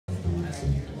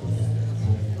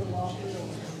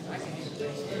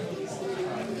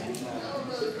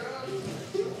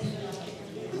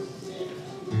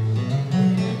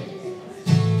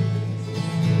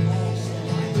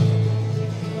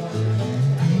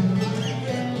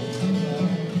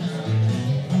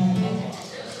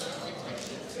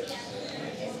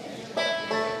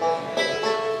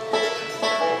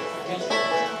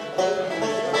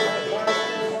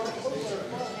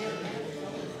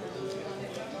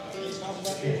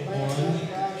Check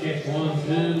 1, 2, 1,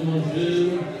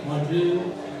 2, 1,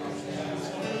 2.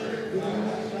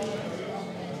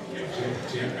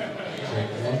 Check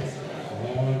 1,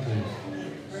 1, 2.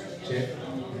 Check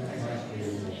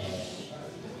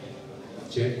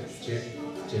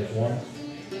 1.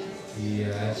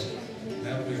 Yeah,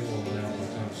 that'll be a little loud by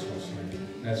the time it starts swinging.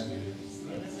 That's good.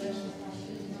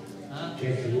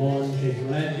 Check your 1, check your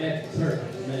left, that's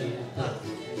perfect for me.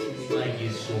 Thank you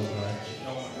so much.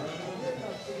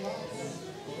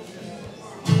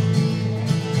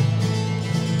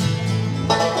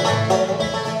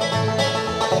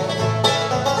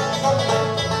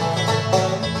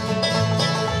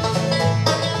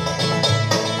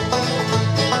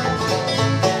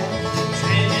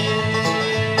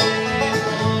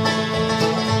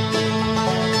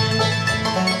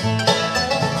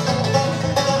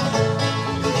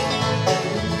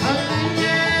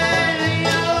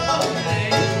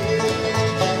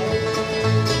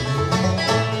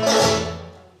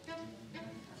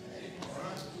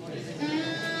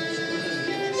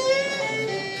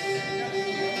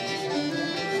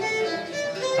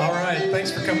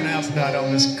 Thanks for coming out tonight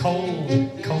on this cold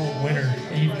winter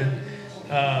evening.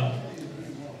 But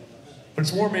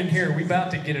it's warm in here. We're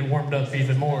about to get it warmed up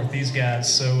even more with these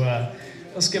guys. So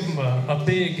let's give them a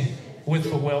big,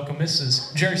 withful welcome. This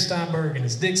is Jerry Steinberg and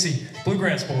his Dixie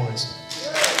Bluegrass Boys.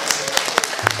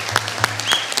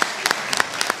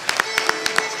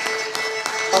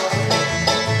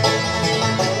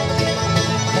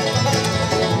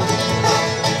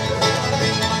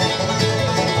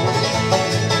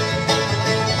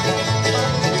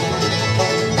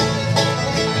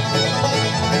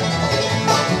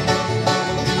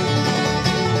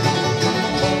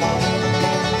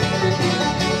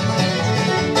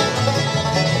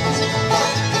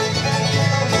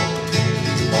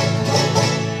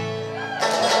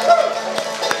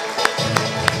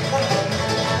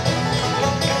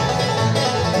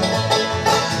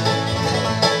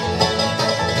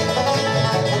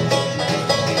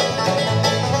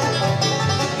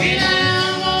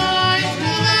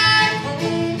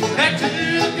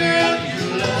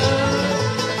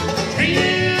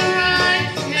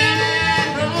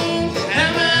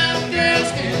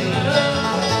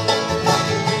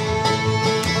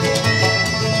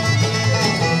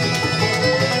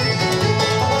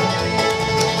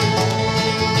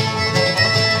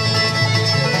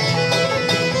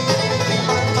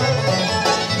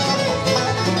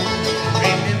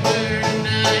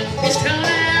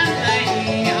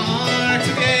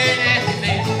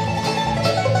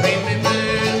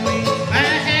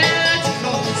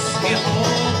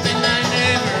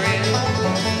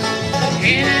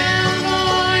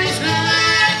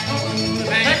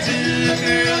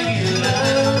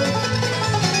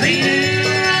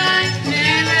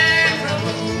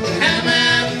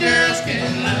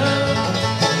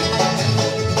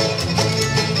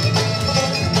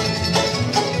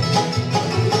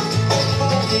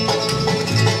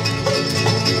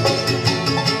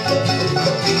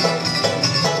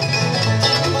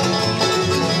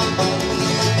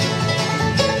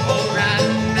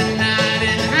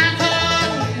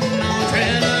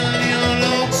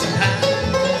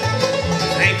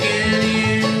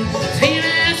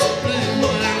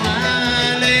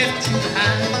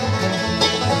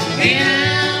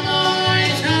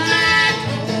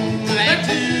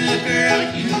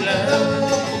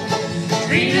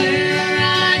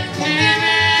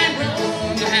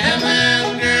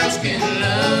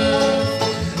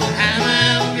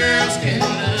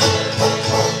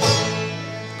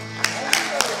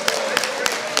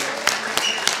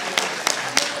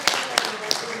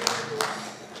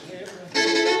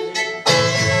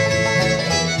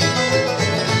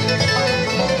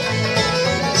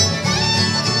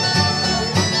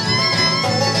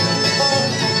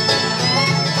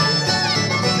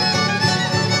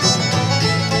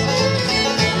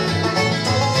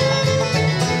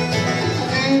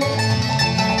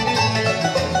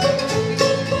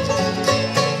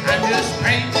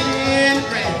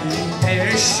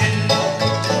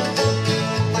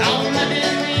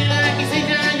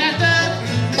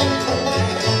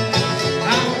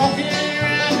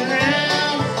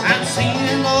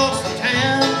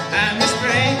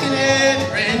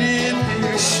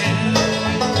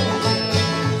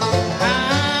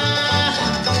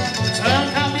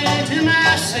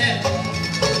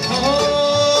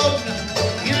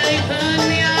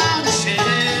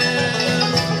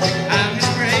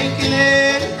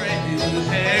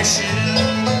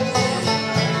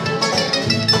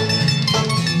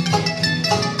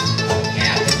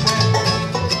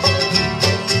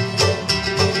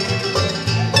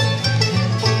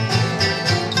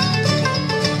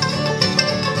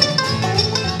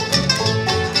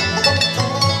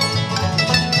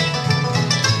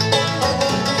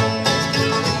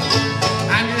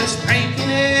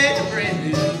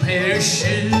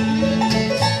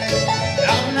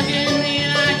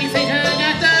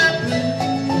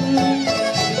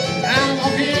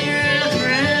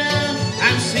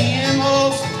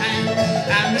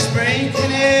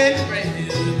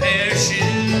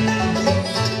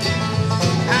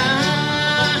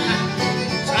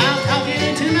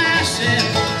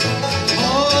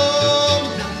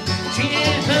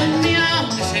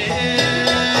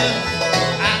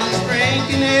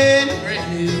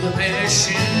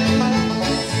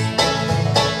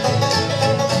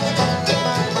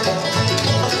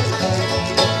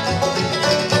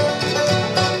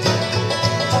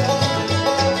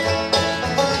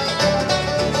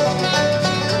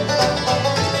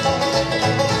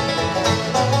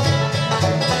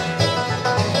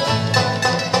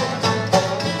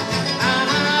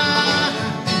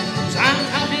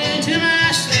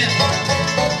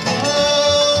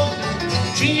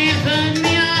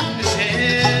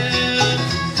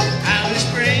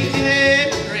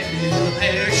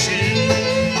 pair of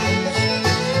shoes.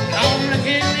 Gonna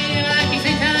kill me like you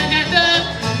think I got the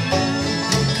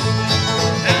blues.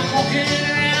 I'm walking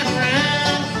around,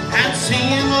 I'm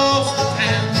seeing most of the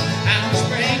town. I was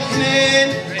breaking in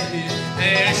a brand new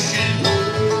pair of shoes.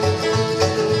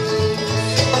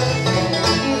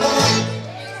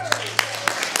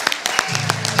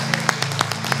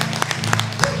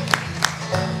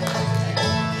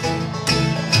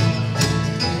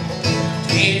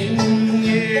 10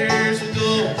 years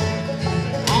ago,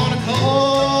 on a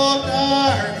cold,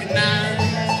 dark night,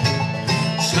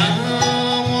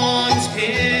 someone was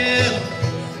killed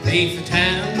beneath the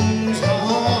town's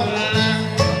hall line.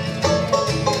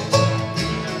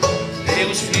 There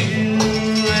was few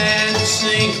at the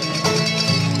scene,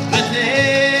 but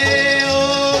they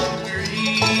all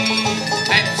agreed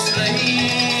that the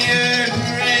slayer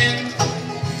ran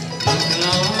looked a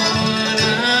lot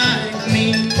like me.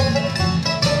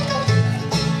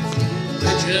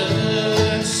 The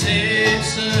judge said,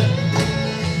 "Sir,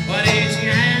 what is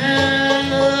your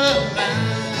alibi?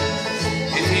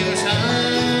 If you were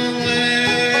somewhere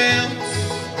else,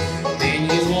 then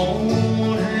you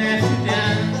won't have to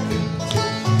die."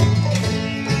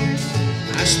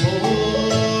 I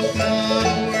spoke not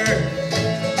a word,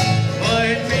 but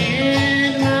it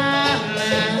meant my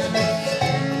life.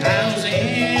 I was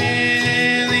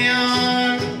in the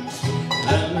arms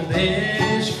of my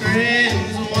best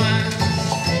friend's wife.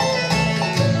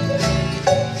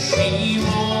 She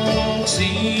walks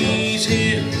these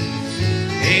hills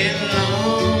in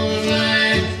long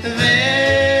like the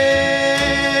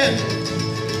veil.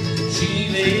 She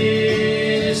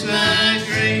lives like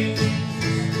rain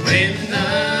when the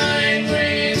night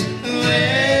winds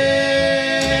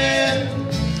wail.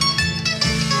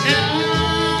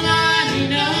 Nobody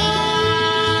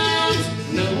knows,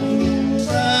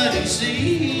 nobody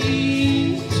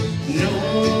sees,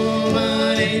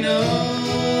 nobody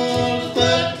knows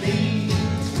but me.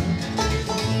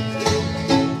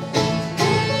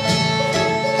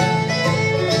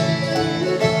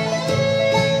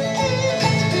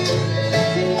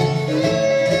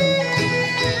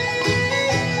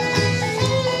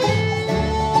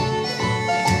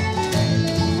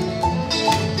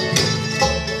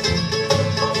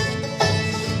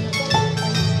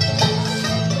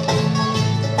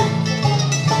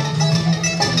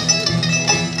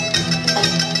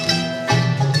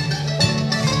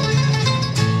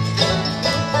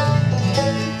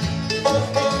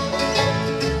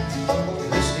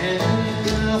 This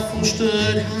apple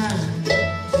stood high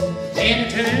in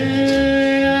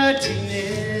eternity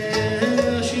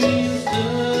now. She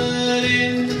stood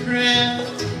in the crowd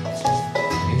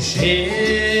and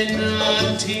shed not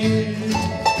a tear.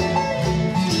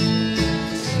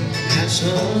 Now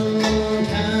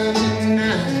sometimes at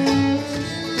night,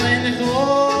 when the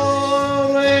cold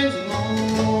winds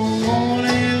moan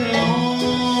and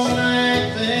long like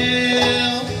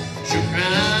veil, she'll cry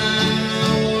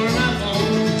o'er my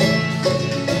bones.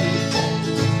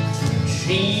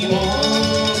 She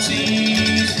walks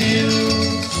these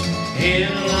hills in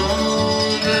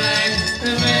long like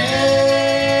the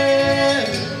veil.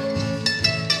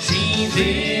 She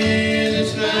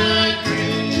visits like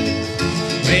rain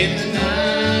when the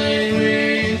night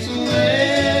winds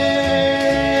wail.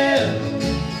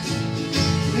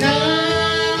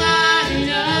 Nobody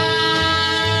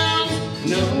knows,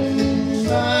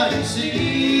 nobody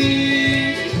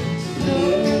sees,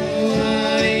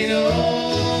 nobody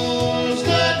knows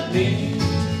but me.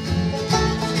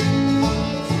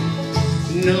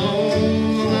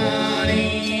 Nobody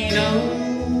knows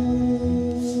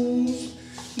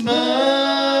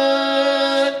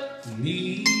but me.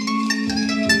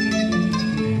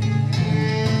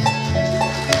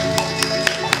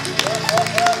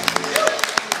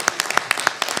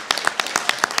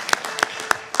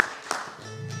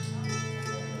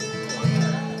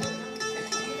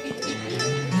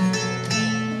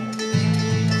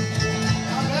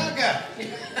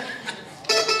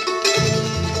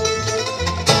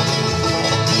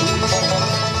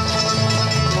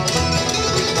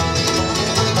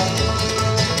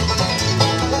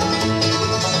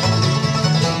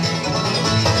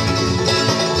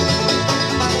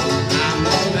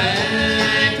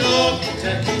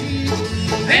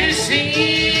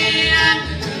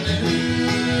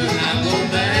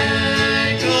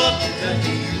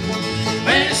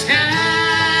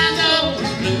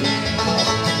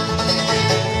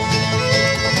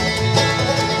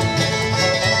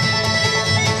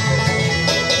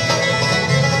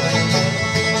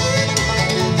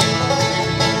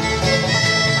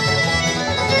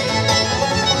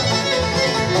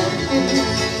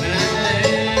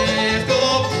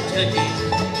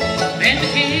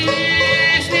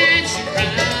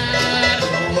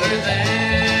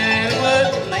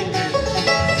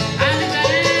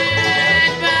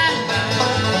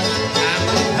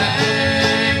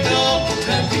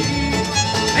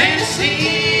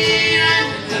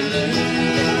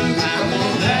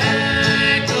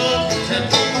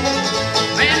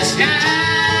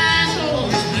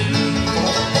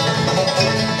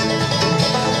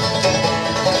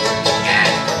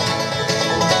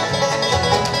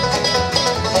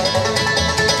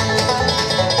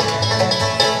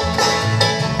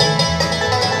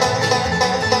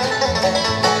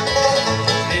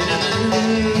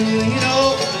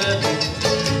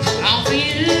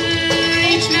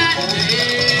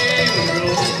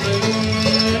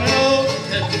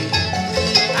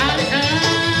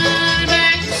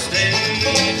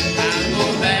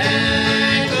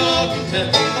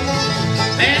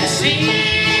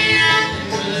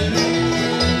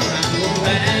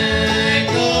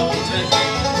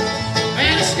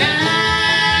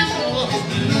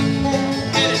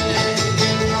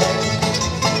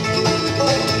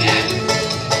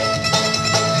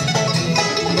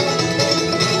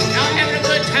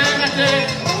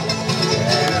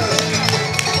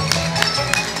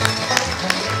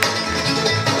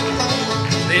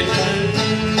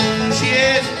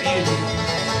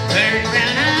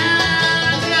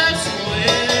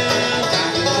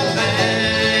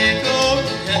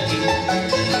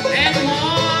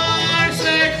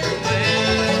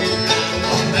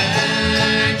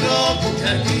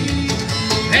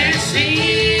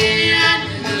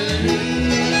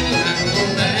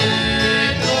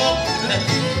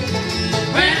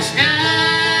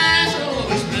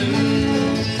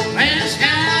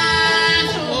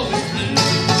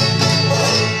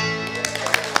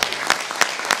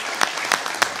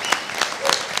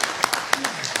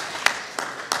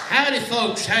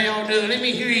 do, let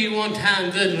me hear you one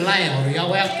time good and loud. Are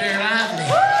y'all out there lively?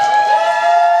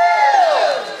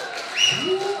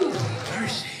 Ooh,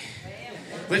 mercy.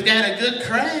 We've got a good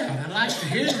crowd. I like to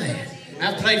hear that.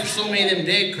 I've played for so many of them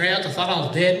dead crowds, I thought I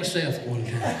was dead myself at one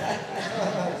time.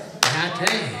 And I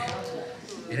tell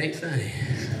you, it ain't funny.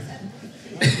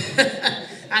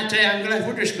 I tell you,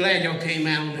 we're just glad y'all came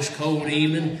out on this cold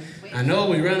evening. I know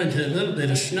we run into a little bit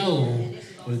of snow.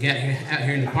 We got out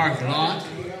here in the parking lot.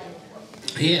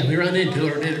 Yeah, we run into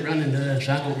it, or did it run into us?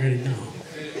 I don't really know.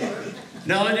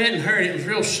 No, it didn't hurt. It was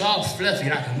real soft, fluffy,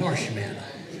 like a marshmallow.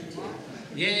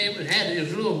 Yeah, it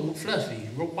was a little fluffy,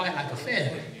 real white like a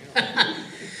feather.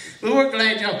 But we're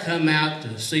glad y'all come out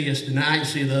to see us tonight and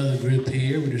see the other group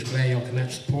here. We're just glad y'all come out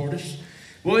to support us.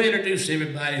 We'll introduce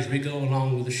everybody as we go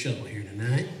along with the show here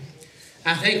tonight.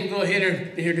 I think we'll go ahead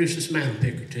and introduce this mountain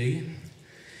picker to you.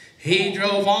 He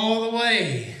drove all the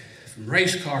way from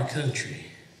race car country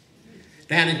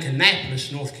down in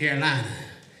Kannapolis, North Carolina,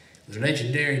 with the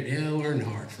legendary Dale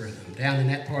Earnhardt for them, down in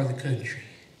that part of the country.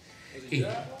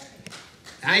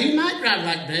 Now, he might drive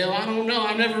like Dale. I don't know.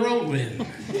 I never rode with him.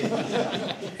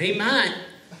 He might.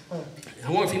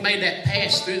 I wonder if he made that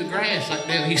pass through the grass like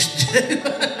Dale used to do.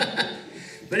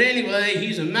 But anyway,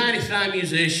 he's a mighty fine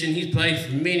musician. He's played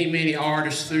for many, many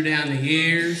artists through down the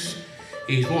years.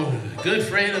 He's a good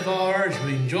friend of ours.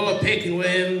 We enjoy picking with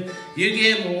him. You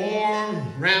give him a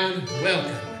warm, round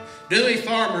welcome. Dewey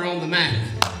Farmer on the mountain.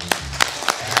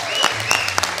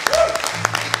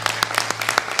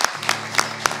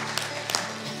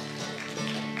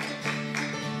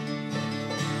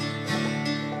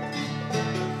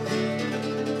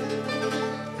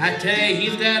 I tell you,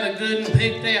 he's got a good one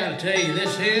picked out. I tell you,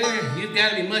 this here, you've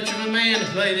got to be much of a man to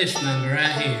play this number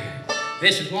right here.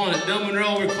 This is one that Bill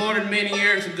Monroe recorded many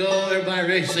years ago. Everybody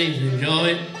really seems to enjoy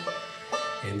it.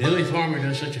 And Dewey Farmer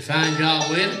does such a fine job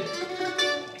with it.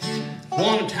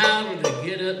 One entitled to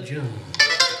Get Up John.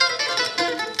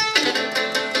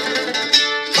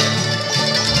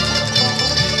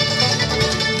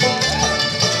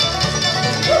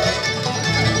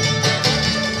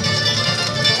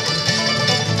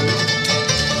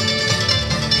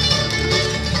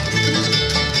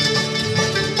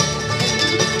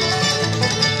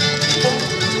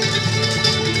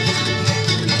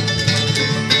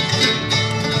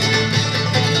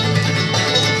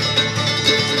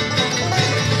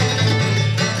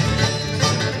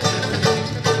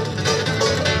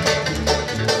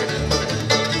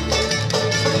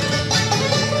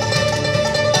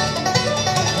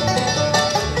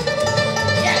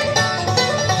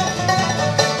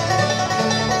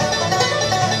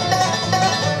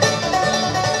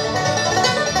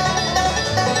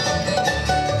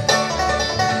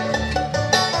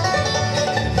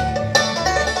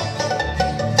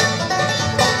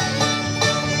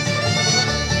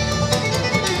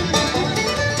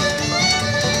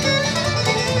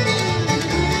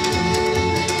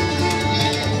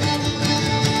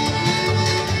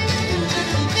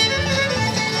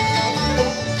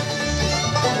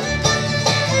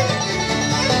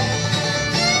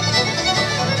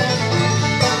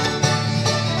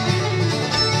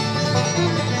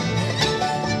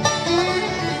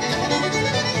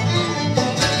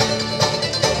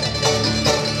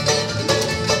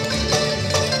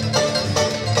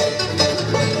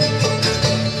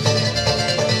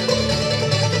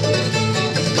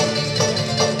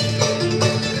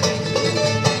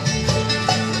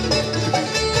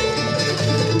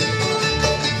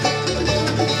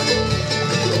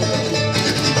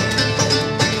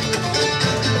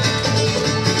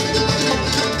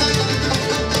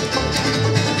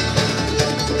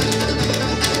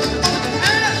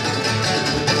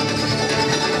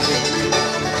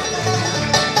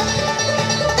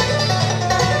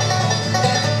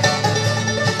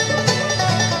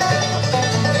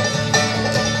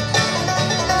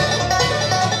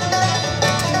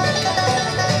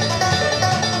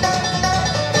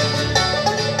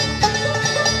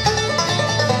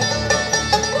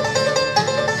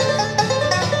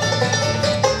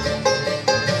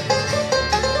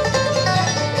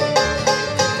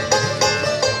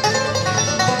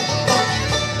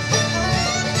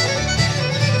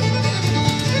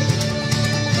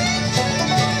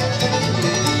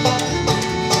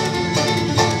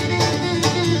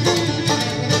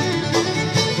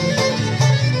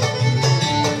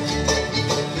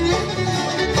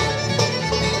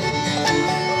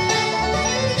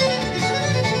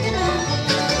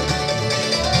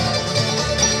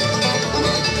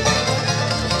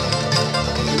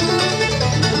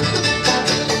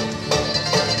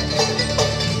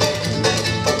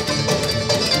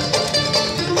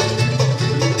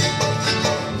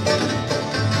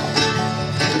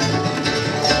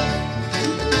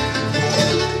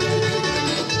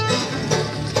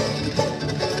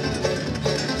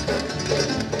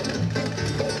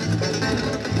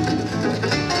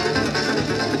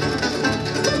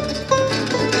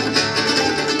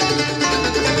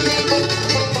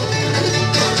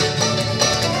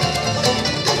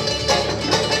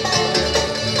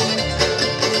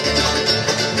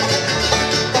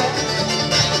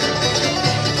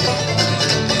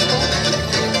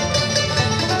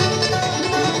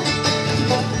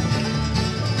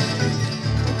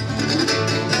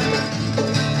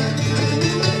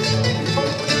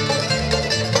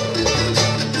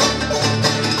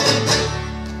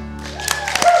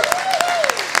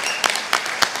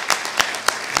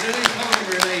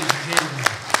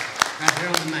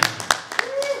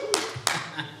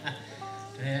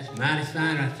 Mighty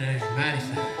fine right there, mighty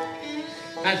fine.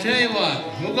 I tell you what,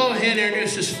 we'll go ahead and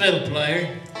introduce this fiddle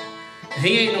player.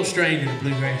 He ain't no stranger to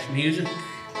bluegrass music.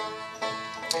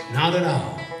 Not at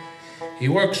all. He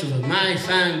works with a mighty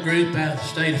fine group out of the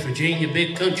state of Virginia,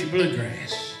 Big Country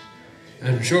Bluegrass.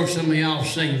 I'm sure some of y'all have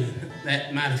seen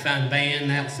that mighty fine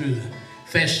band out through the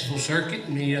festival circuit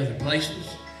and many other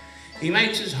places. He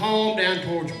makes his home down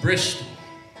towards Bristol.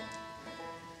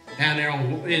 Down there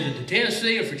on, is it the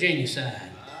Tennessee or Virginia side?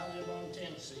 I live on the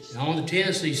Tennessee side. On the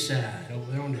Tennessee side,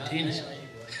 over there on the Tennessee.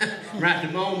 Right at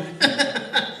the moment.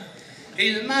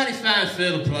 He's a mighty fine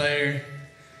fiddle player.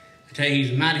 I tell you,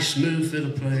 he's a mighty smooth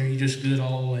fiddle player. He's just good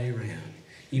all the way around.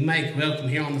 You make welcome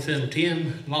here on the fiddle,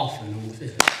 Tim Laughlin on the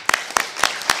fiddle.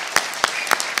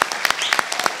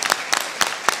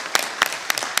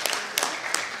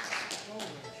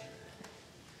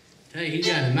 Hey, he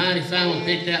got a mighty fine one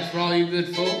picked out for all you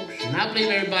good folks. And I believe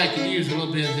everybody could use a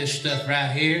little bit of this stuff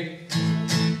right here.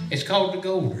 It's called the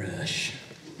Gold Rush.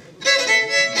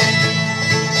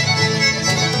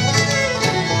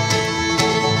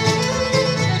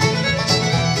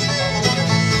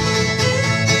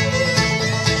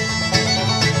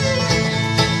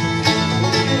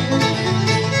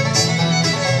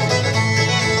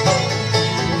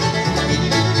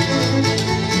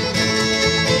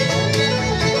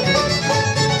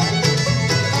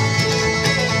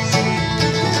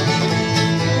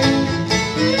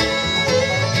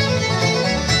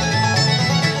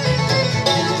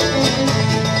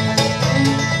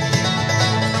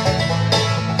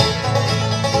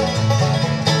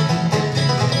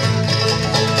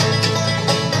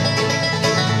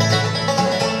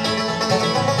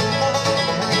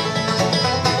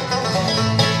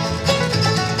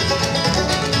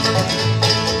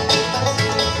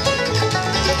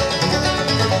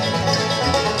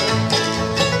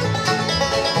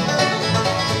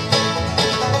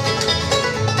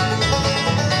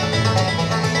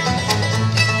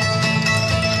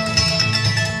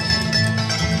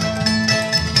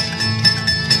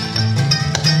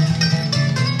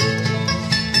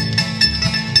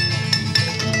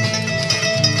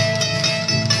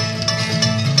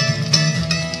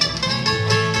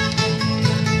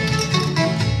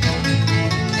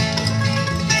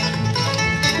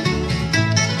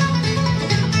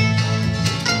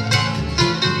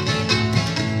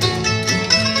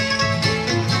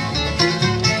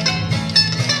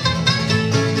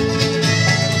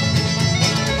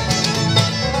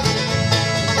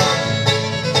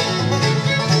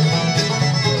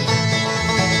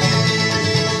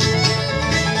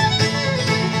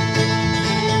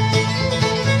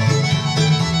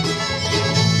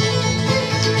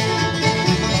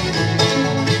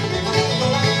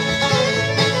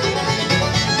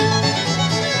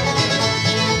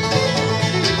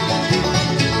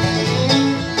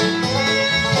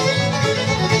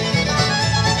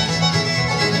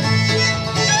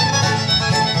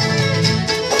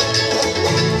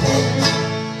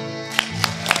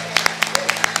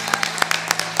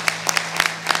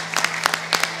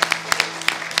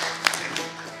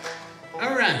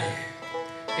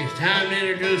 It's time to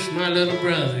introduce my little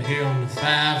brother here on the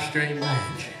 5-string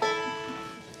banjo.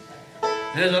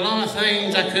 There's a lot of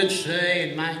things I could say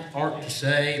and might ought to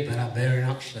say, but I better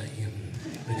not say them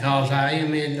because I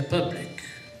am in the public.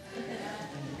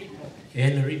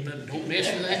 In the republic. Don't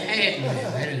mess with that hat, man.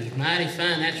 That is mighty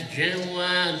fine. That's a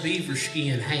genuine beaver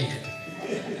skin hat.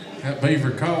 That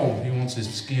beaver called. He wants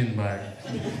his skin back.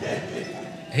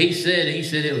 He said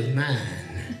it was mine.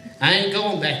 I ain't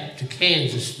going back to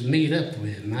Kansas to meet up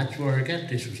with him. That's where I got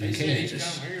this, was in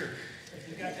Kansas.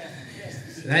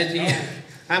 That's, yeah,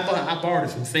 I borrowed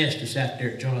it from Festus out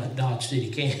there at Dodge City,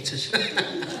 Kansas.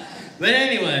 But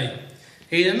anyway,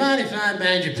 he's a mighty fine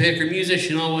banjo picker,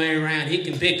 musician all the way around. He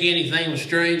can pick anything with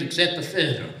strings except the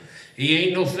fiddle. He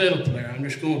ain't no fiddle player, I'm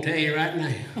just going to tell you right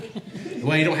now. The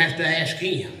way you don't have to ask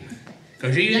him.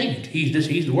 Because he ain't. He's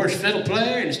the worst fiddle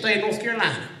player in the state of North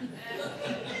Carolina.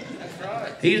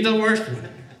 He's the worst one.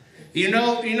 You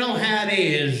know how it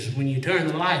is when you turn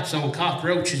the lights on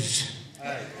cockroaches.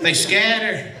 They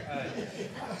scatter.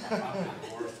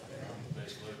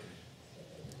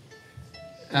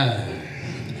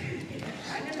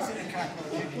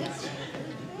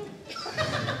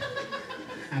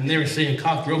 I've never seen a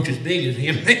cockroach as big as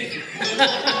him.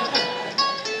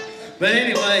 But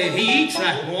anyway, he eats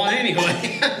like one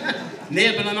anyway.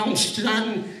 Nibbling on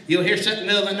something. You'll hear something in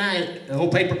the middle of the night, a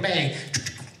old paper bag.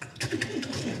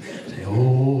 Say,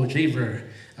 oh, it's either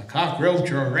a cockroach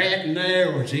or a rat in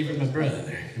there, or it's even my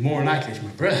brother. More likely it's my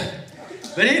brother.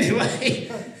 But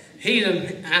anyway,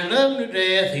 I love him to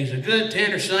death. He's a good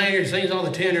tenor singer, sings all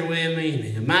the tenor with me, and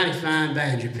he's a mighty fine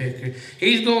banjo picker.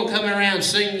 He's going to come around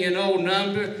singing an old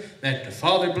number that the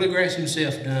Father Bluegrass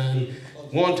himself done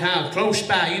one time close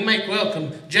by. You make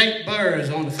welcome Jake Burrows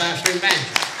on the 5-string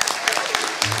banjo.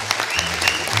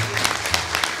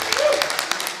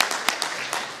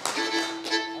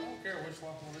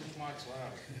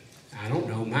 I don't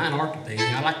know. Mine ought to be.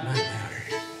 I like mine louder.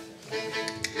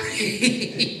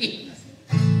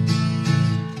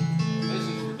 This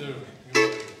is for doing.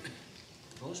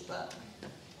 Close by.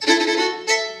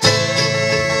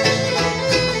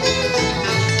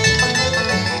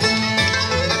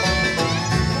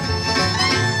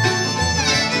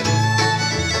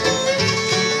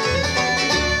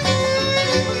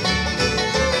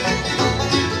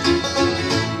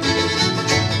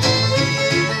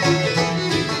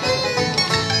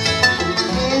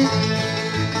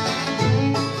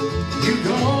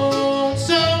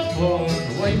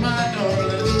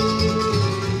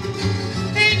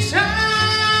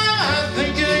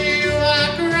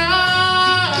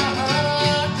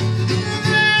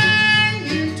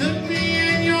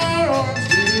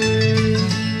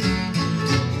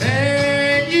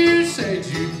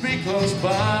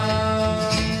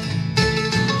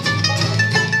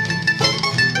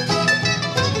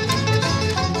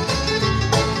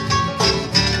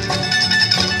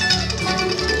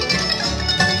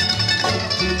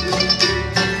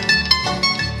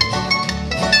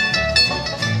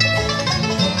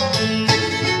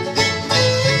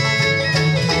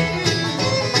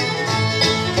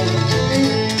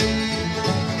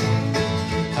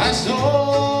 I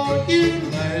saw you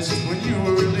last when you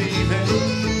were leaving.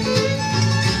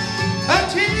 A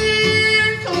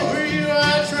tear for you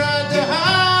I tried to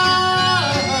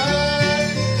hide.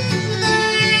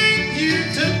 Then you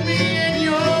took me in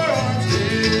your arms,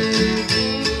 dear,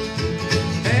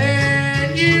 and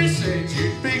you said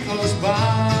you'd be close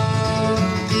by.